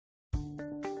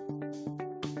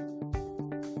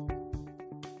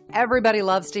Everybody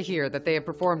loves to hear that they have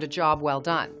performed a job well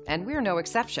done, and we're no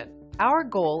exception. Our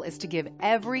goal is to give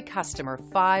every customer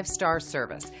 5-star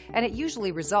service, and it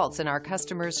usually results in our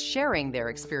customers sharing their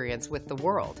experience with the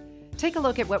world. Take a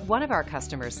look at what one of our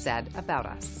customers said about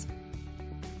us.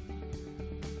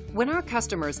 When our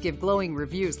customers give glowing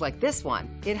reviews like this one,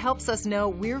 it helps us know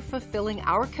we're fulfilling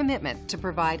our commitment to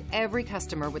provide every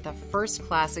customer with a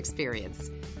first-class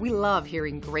experience. We love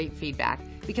hearing great feedback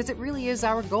because it really is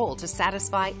our goal to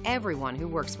satisfy everyone who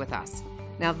works with us.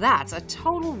 Now that's a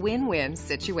total win-win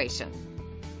situation.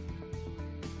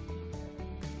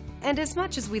 And as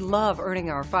much as we love earning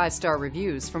our 5-star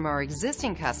reviews from our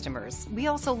existing customers, we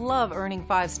also love earning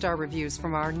 5-star reviews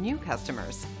from our new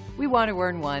customers. We want to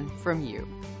earn one from you.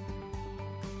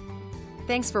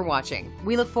 Thanks for watching.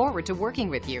 We look forward to working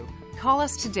with you. Call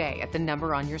us today at the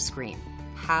number on your screen.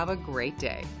 Have a great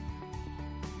day.